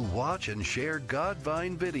world who watch and share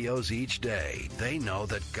Godvine videos each day. They know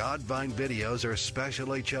that Godvine videos are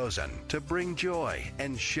specially chosen to bring joy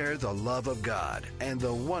and share the love of God and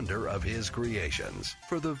the wonder of His creations.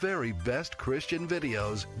 For the very best Christian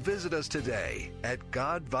videos, visit us today at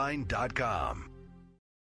godvine.com.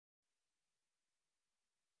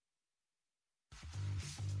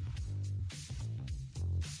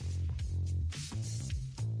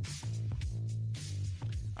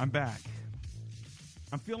 I'm back.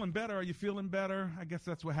 I'm feeling better. Are you feeling better? I guess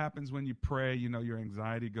that's what happens when you pray. You know, your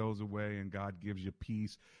anxiety goes away and God gives you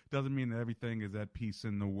peace. Doesn't mean that everything is at peace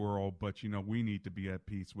in the world, but, you know, we need to be at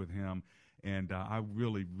peace with Him. And I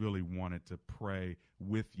really, really wanted to pray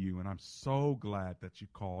with you. And I'm so glad that you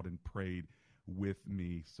called and prayed with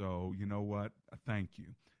me. So, you know what? Thank you.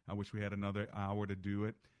 I wish we had another hour to do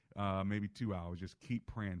it. Maybe 2 hours. Just keep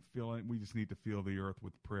praying. We just need to fill the earth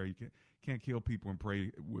with prayer. You can't kill people and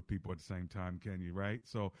pray with people at the same time, can you? Right?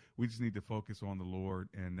 So we just need to focus on the Lord,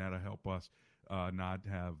 and that'll help us not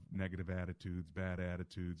have negative attitudes, bad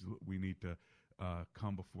attitudes. We need to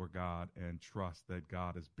come before God and trust that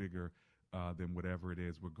God is bigger than whatever it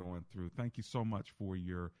is we're going through. Thank you so much for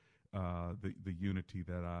your the unity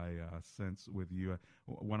that I sense with you.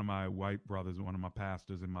 One of my white brothers, one of my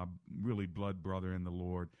pastors, and my really blood brother in the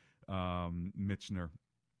Lord, Mitchner,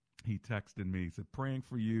 he texted me. He said, praying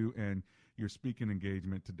for you and your speaking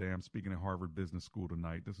engagement today. I'm speaking at Harvard Business School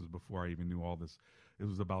tonight. This was before I even knew all this. It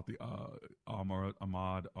was about the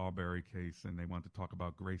Ahmaud Arbery case, and they wanted to talk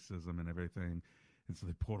about racism and everything. And so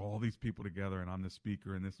they pulled all these people together, and I'm the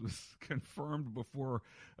speaker, and this was confirmed before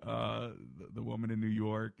the woman in New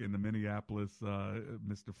York and the Minneapolis,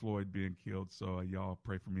 Mr. Floyd being killed. So y'all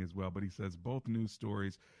pray for me as well. But he says both news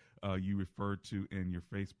stories you referred to in your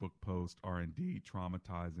Facebook post are indeed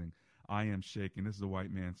traumatizing. I am shaken. This is a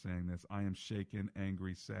white man saying this. I am shaken,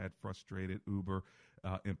 angry, sad, frustrated, uber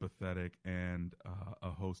empathetic, and a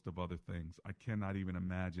host of other things. I cannot even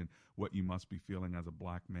imagine what you must be feeling as a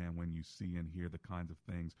black man when you see and hear the kinds of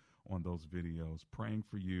things on those videos. Praying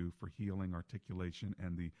for you for healing, articulation,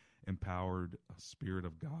 and the empowered Spirit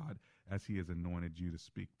of God as He has anointed you to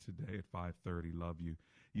speak today at 5:30. Love you.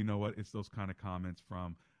 You know what? It's those kind of comments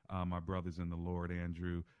from my brothers in the Lord.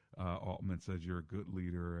 Andrew Altman says, you're a good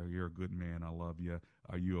leader. You're a good man. I love you.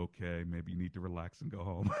 Are you okay? Maybe you need to relax and go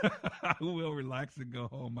home. I will relax and go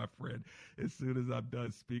home, my friend, as soon as I'm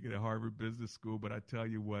done speaking at Harvard Business School. But I tell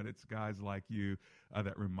you what, it's guys like you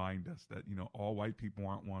that remind us that, you know, all white people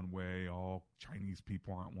aren't one way. All Chinese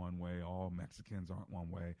people aren't one way. All Mexicans aren't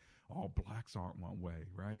one way. All blacks aren't one way,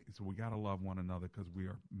 right? So we got to love one another because we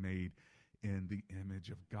are made in the image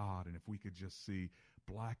of God. And if we could just see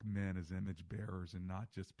black men as image bearers and not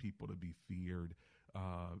just people to be feared,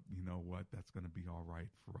 you know what? That's going to be all right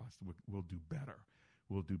for us. We'll do better.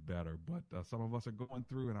 We'll do better. But some of us are going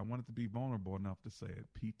through, and I wanted to be vulnerable enough to say it,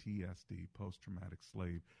 PTSD, post-traumatic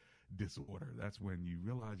slave disorder. That's when you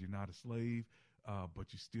realize you're not a slave,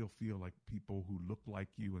 but you still feel like people who look like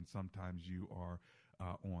you, and sometimes you are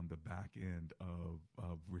on the back end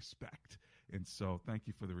of respect. And so thank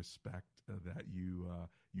you for the respect that you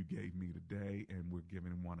gave me today, and we're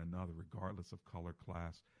giving one another regardless of color,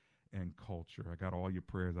 class, and culture. I got all your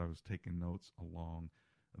prayers. I was taking notes along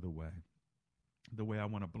the way. The way I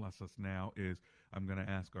want to bless us now is I'm going to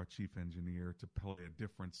ask our chief engineer to play a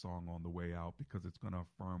different song on the way out, because it's going to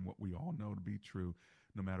affirm what we all know to be true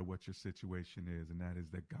no matter what your situation is, and that is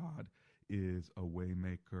that God is a way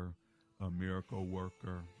maker, a miracle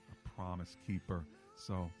worker, a promise keeper.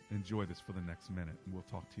 So enjoy this for the next minute, and we'll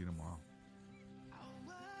talk to you tomorrow.